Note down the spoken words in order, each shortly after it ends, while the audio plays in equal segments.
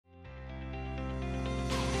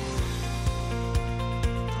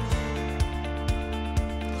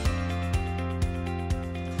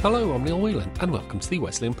Hello, I'm Neil Whelan and welcome to the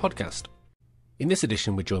Wesleyan podcast. In this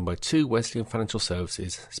edition, we're joined by two Wesleyan Financial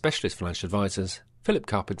Services specialist financial advisors, Phillip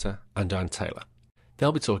Carpenter and Diane Taylor.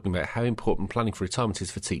 They'll be talking about how important planning for retirement is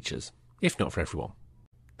for teachers, if not for everyone.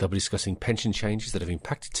 They'll be discussing pension changes that have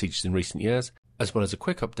impacted teachers in recent years, as well as a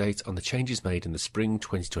quick update on the changes made in the spring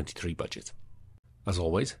 2023 budget. As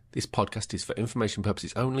always, this podcast is for information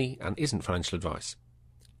purposes only and isn't financial advice.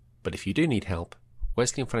 But if you do need help,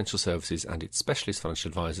 Wesleyan Financial Services and its specialist financial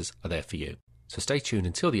advisors are there for you. So stay tuned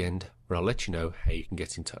until the end, where I'll let you know how you can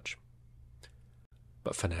get in touch.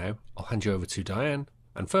 But for now, I'll hand you over to Diane,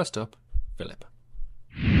 and first up, Phillip.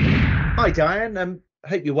 Hi Diane,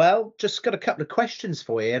 hope you're well. Just got a couple of questions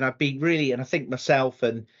for you, and I'd be really, and I think myself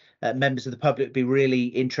and members of the public would be really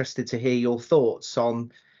interested to hear your thoughts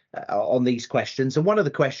on these questions. And one of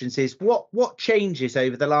the questions is, what changes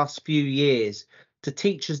over the last few years do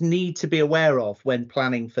teachers need to be aware of when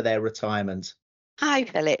planning for their retirement? Hi,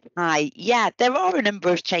 Philip. Hi. Yeah, there are a number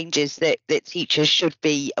of changes that teachers should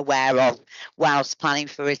be aware of whilst planning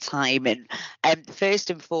for retirement.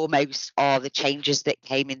 First and foremost are the changes that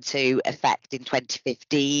came into effect in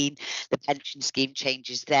 2015, the pension scheme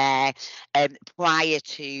changes there. Prior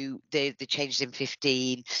to the changes in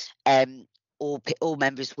 15, all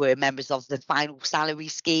members were members of the final salary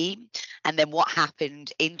scheme. And then what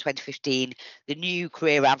happened in 2015, the new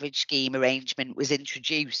career average scheme arrangement was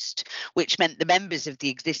introduced, which meant the members of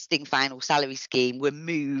the existing final salary scheme were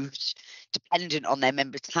moved dependent on their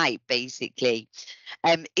member type, basically.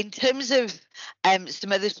 In terms of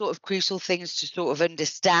some other sort of crucial things to sort of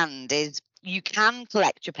understand is you can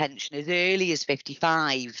collect your pension as early as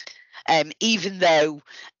 55. Even though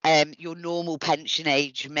your normal pension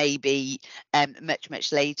age may be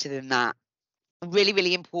much later than that. Really,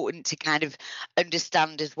 really important to kind of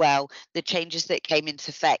understand as well the changes that came into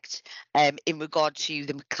effect in regard to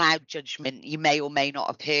the McLeod judgment. You may or may not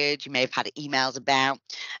have heard, you may have had emails about.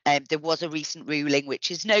 There was a recent ruling which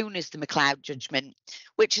is known as the McLeod judgment,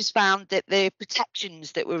 which has found that the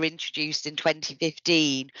protections that were introduced in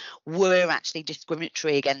 2015 were actually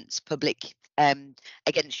discriminatory against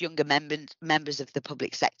against younger members of the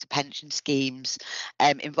public sector pension schemes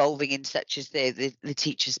involving in such as the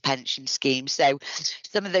teachers' pension scheme. So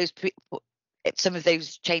some of those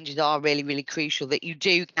changes are really, really crucial, that you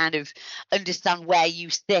do kind of understand where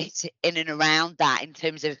you sit in and around that in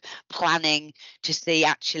terms of planning to see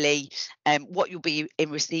actually what you'll be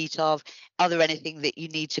in receipt of. Are there anything that you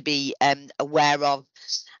need to be aware of?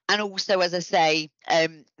 And also, as I say,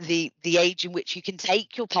 the age in which you can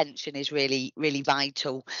take your pension is really, really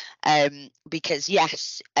vital, because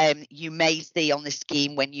yes, you may see on the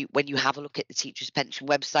scheme when you have a look at the teachers' pension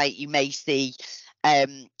website, you may see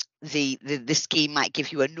the scheme might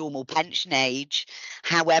give you a normal pension age.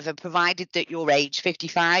 However, provided that you're age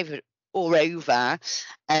 55 or over,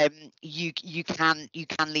 you can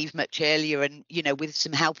leave much earlier, and with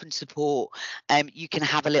some help and support, you can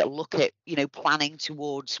have a little look at planning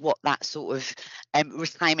towards what that sort of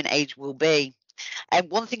retirement age will be. And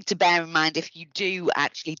one thing to bear in mind, if you do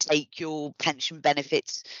actually take your pension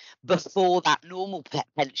benefits before that normal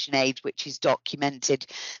pension age, which is documented,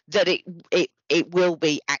 that it will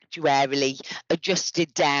be actuarially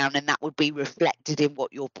adjusted down, and that would be reflected in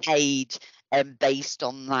what you're paid based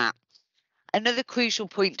on that. Another crucial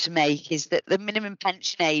point to make is that the minimum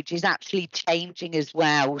pension age is actually changing as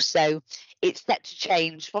well. So it's set to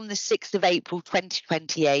change from the 6th of April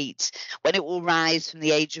 2028, when it will rise from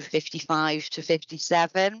the age of 55 to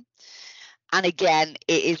 57. And again,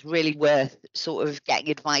 it is really worth sort of getting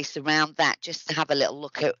advice around that, just to have a little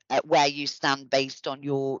look at where you stand based on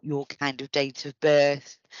your kind of date of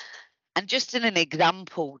birth. And just in an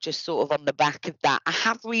example, just sort of on the back of that, I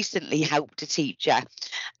have recently helped a teacher.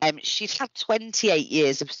 She'd had 28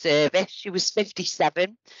 years of service. She was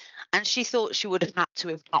 57, and she thought she would have had to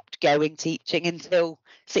have kept going teaching until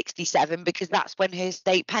 67, because that's when her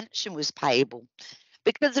state pension was payable.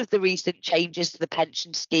 Because of the recent changes to the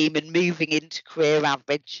pension scheme and moving into career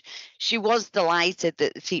average, she was delighted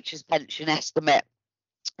that the teacher's pension estimate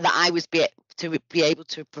that I was to be able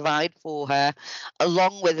to provide for her,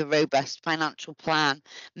 along with a robust financial plan,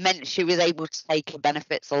 meant she was able to take her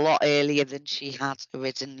benefits a lot earlier than she had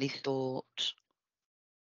originally thought.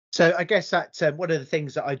 So I guess that one of the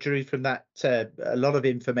things that I drew from that, a lot of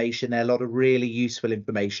information there, a lot of really useful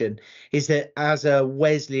information, is that as a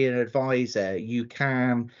Wesleyan advisor, you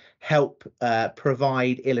can help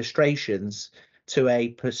provide illustrations to a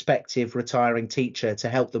prospective retiring teacher to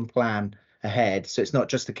help them plan ahead. So it's not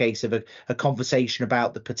just a case of a conversation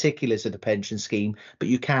about the particulars of the pension scheme, but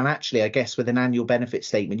you can actually, I guess, with an annual benefit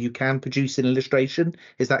statement, you can produce an illustration.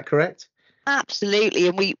 Is that correct? Absolutely.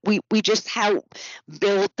 And we just help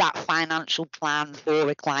build that financial plan for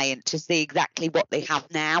a client to see exactly what they have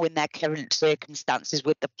now in their current circumstances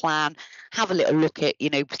with the plan, have a little look at,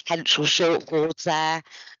 potential shortfalls there,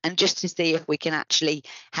 and just to see if we can actually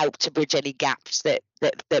help to bridge any gaps that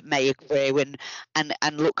may occur, and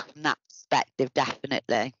look from that perspective,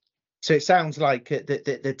 definitely. So it sounds like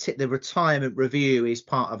the retirement review is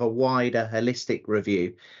part of a wider holistic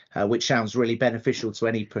review, which sounds really beneficial to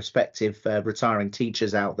any prospective retiring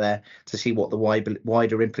teachers out there to see what the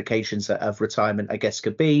wider implications of retirement, I guess,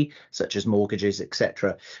 could be, such as mortgages,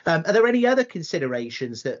 etc. Are there any other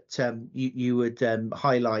considerations that you would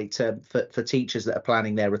highlight for teachers that are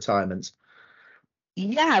planning their retirements?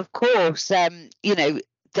 Yeah, of course.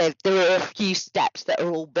 There are a few steps that are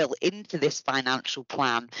all built into this financial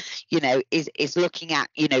plan. Is looking at,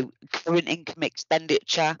 current income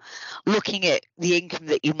expenditure, looking at the income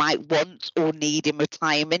that you might want or need in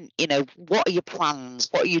retirement. What are your plans?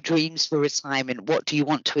 What are your dreams for retirement? What do you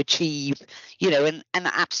want to achieve? And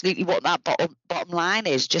absolutely what that bottom line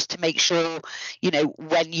is, just to make sure,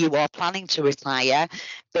 when you are planning to retire,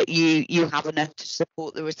 that you have enough to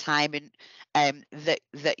support the retirement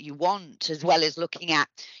that you want, as well as looking at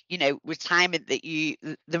retirement, the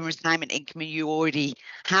retirement income you already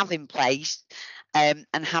have in place, and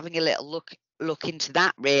having a little look into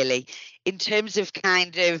that, really, in terms of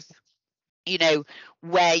kind of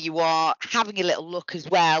where you are. Having a little look as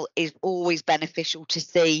well is always beneficial to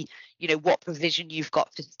see what provision you've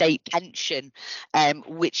got for state pension,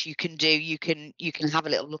 which you can do. You can have a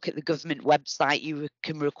little look at the government website. You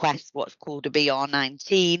can request what's called a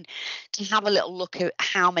BR19 to have a little look at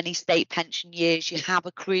how many state pension years you have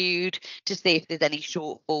accrued, to see if there's any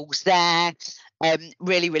shortfalls there.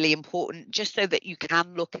 Really, really important, just so that you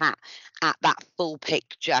can look at that full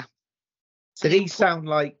picture. So these sound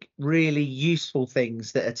like really useful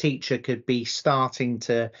things that a teacher could be starting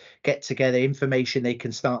to get together, information they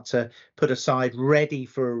can start to put aside, ready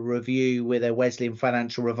for a review with a Wesleyan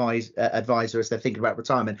financial advisor as they're thinking about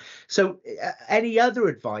retirement. So any other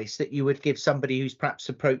advice that you would give somebody who's perhaps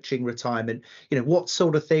approaching retirement? What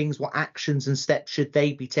sort of things, what actions and steps should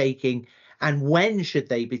they be taking? And when should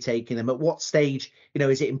they be taking them? At what stage,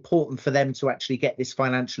 is it important for them to actually get this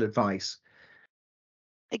financial advice?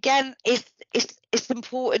 Again, it's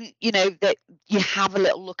important, that you have a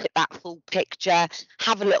little look at that full picture,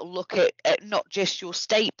 have a little look at not just your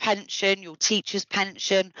state pension, your teacher's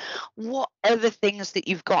pension, what other things that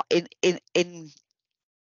you've got in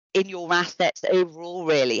your assets overall.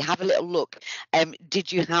 Really have a little look.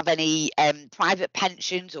 Did you have any private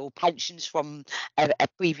pensions or pensions from a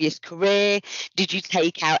previous career? Did you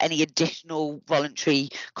take out any additional voluntary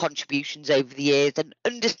contributions over the years? And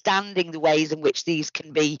understanding the ways in which these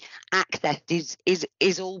can be accessed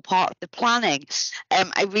is all part of the planning.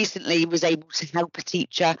 I recently was able to help a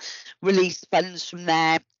teacher release funds from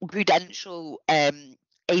their Prudential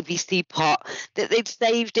ABC pot that they'd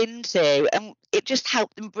saved into, and it just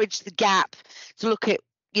helped them bridge the gap to look at,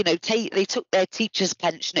 they took their teacher's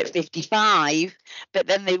pension at 55, but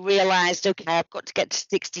then they realised, okay, I've got to get to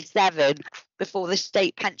 67 before the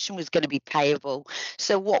state pension was going to be payable.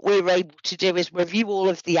 So what we were able to do is review all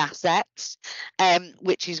of the assets,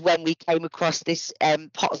 which is when we came across this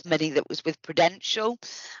pot of money that was with Prudential.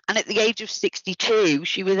 And at the age of 62,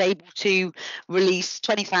 she was able to release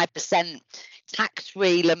 25%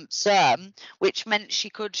 tax-free lump sum, which meant she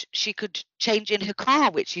could change in her car,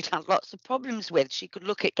 which she'd had lots of problems with. She could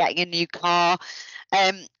look at getting a new car,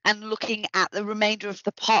 and looking at the remainder of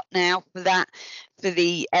the pot now for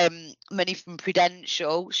the money from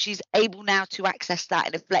Prudential. She's able now to access that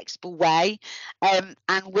in a flexible way, and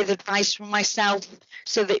with advice from myself,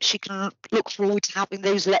 so that she can look forward to having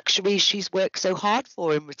those luxuries she's worked so hard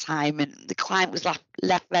for in retirement. The client was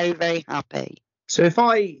left very, very happy. So if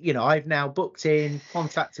I've now booked in,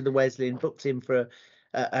 contacted the Wesleyan, booked in for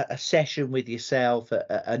a session with yourself,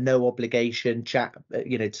 a no obligation chat,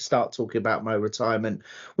 to start talking about my retirement,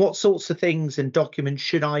 what sorts of things and documents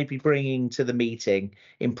should I be bringing to the meeting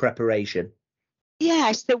in preparation?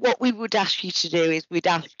 Yeah, so what we would ask you to do is we'd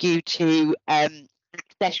ask you to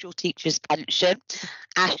access your teacher's pension,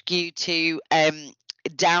 ask you to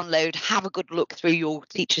download, have a good look through your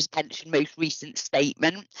teacher's pension most recent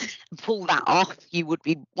statement, pull that off. You would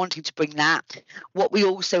be wanting to bring that. What we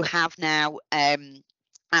also have now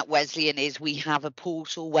at Wesleyan is we have a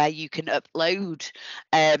portal where you can upload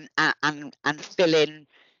and fill in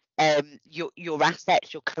your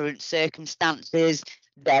assets, your current circumstances.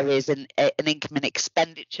 There is an income and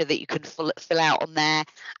expenditure that you can fill out on there,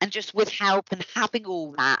 and just with help and having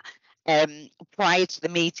all that, prior to the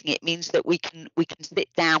meeting. It means that we can sit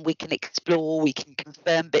down, we can explore, we can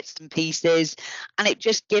confirm bits and pieces, and it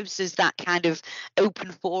just gives us that kind of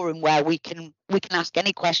open forum where we can ask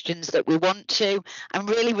any questions that we want to, and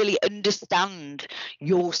really understand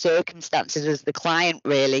your circumstances as the client,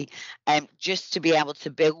 really, just to be able to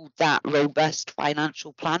build that robust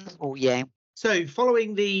financial plan for you. So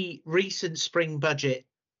following the recent spring budget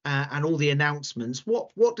and all the announcements,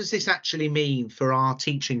 what does this actually mean for our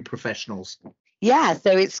teaching professionals? Yeah,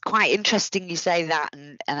 so it's quite interesting you say that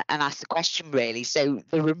and ask the question, really. So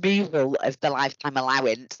the removal of the lifetime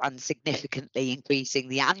allowance and significantly increasing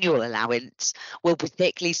the annual allowance will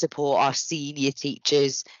particularly support our senior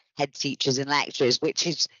teachers, head teachers and lecturers, which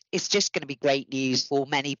is just going to be great news for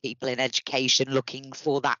many people in education looking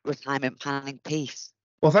for that retirement planning piece.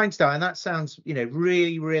 Well, thanks, Diane. That sounds,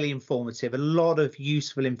 really informative. A lot of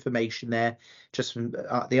useful information there, just from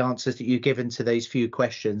the answers that you've given to those few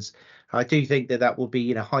questions. I do think that will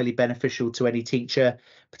be, highly beneficial to any teacher,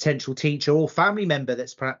 potential teacher, or family member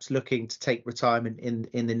that's perhaps looking to take retirement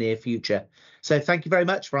in the near future. So, thank you very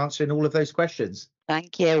much for answering all of those questions.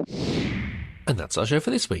 Thank you. And that's our show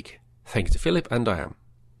for this week. Thank you to Philip and Diane.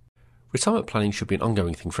 Retirement planning should be an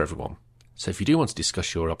ongoing thing for everyone. So, if you do want to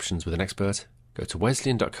discuss your options with an expert, go to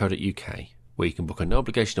wesleyan.co.uk, where you can book a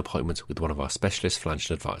no-obligation appointment with one of our specialist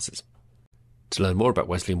financial advisors. To learn more about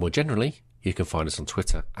Wesleyan more generally, you can find us on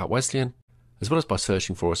Twitter @Wesleyan, as well as by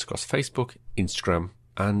searching for us across Facebook, Instagram,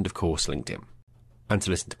 and of course LinkedIn. And to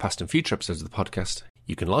listen to past and future episodes of the podcast,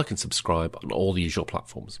 you can like and subscribe on all the usual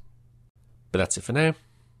platforms. But that's it for now.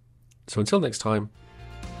 So until next time,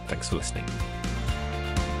 thanks for listening.